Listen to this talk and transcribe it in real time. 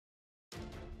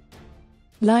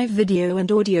Live video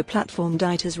and audio platform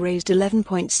Dyte has raised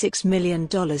 $11.6 million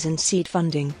in seed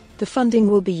funding. The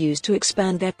funding will be used to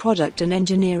expand their product and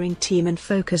engineering team and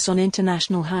focus on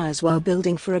international hires while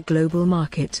building for a global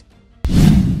market.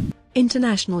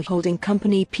 International holding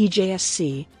company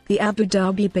PJSC, the Abu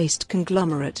Dhabi-based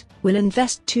conglomerate, will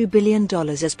invest $2 billion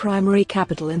as primary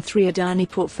capital in 3 Adani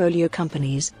portfolio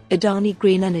companies: Adani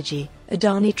Green Energy,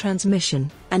 Adani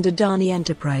Transmission, and Adani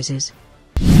Enterprises.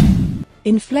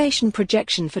 Inflation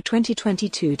projection for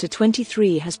 2022 to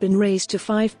 23 has been raised to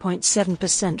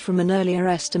 5.7% from an earlier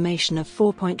estimation of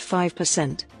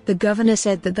 4.5%. The governor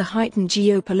said that the heightened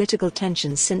geopolitical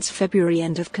tensions since February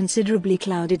end have considerably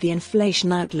clouded the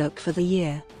inflation outlook for the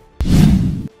year.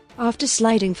 After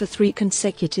sliding for 3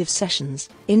 consecutive sessions,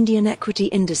 Indian equity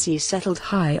indices settled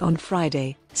high on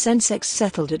Friday. Sensex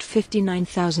settled at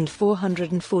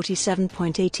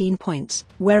 59,447.18 points,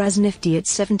 whereas Nifty at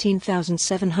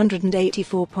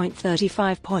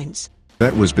 17,784.35 points.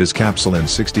 That was BizCapsule in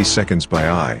 60 seconds by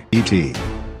IET.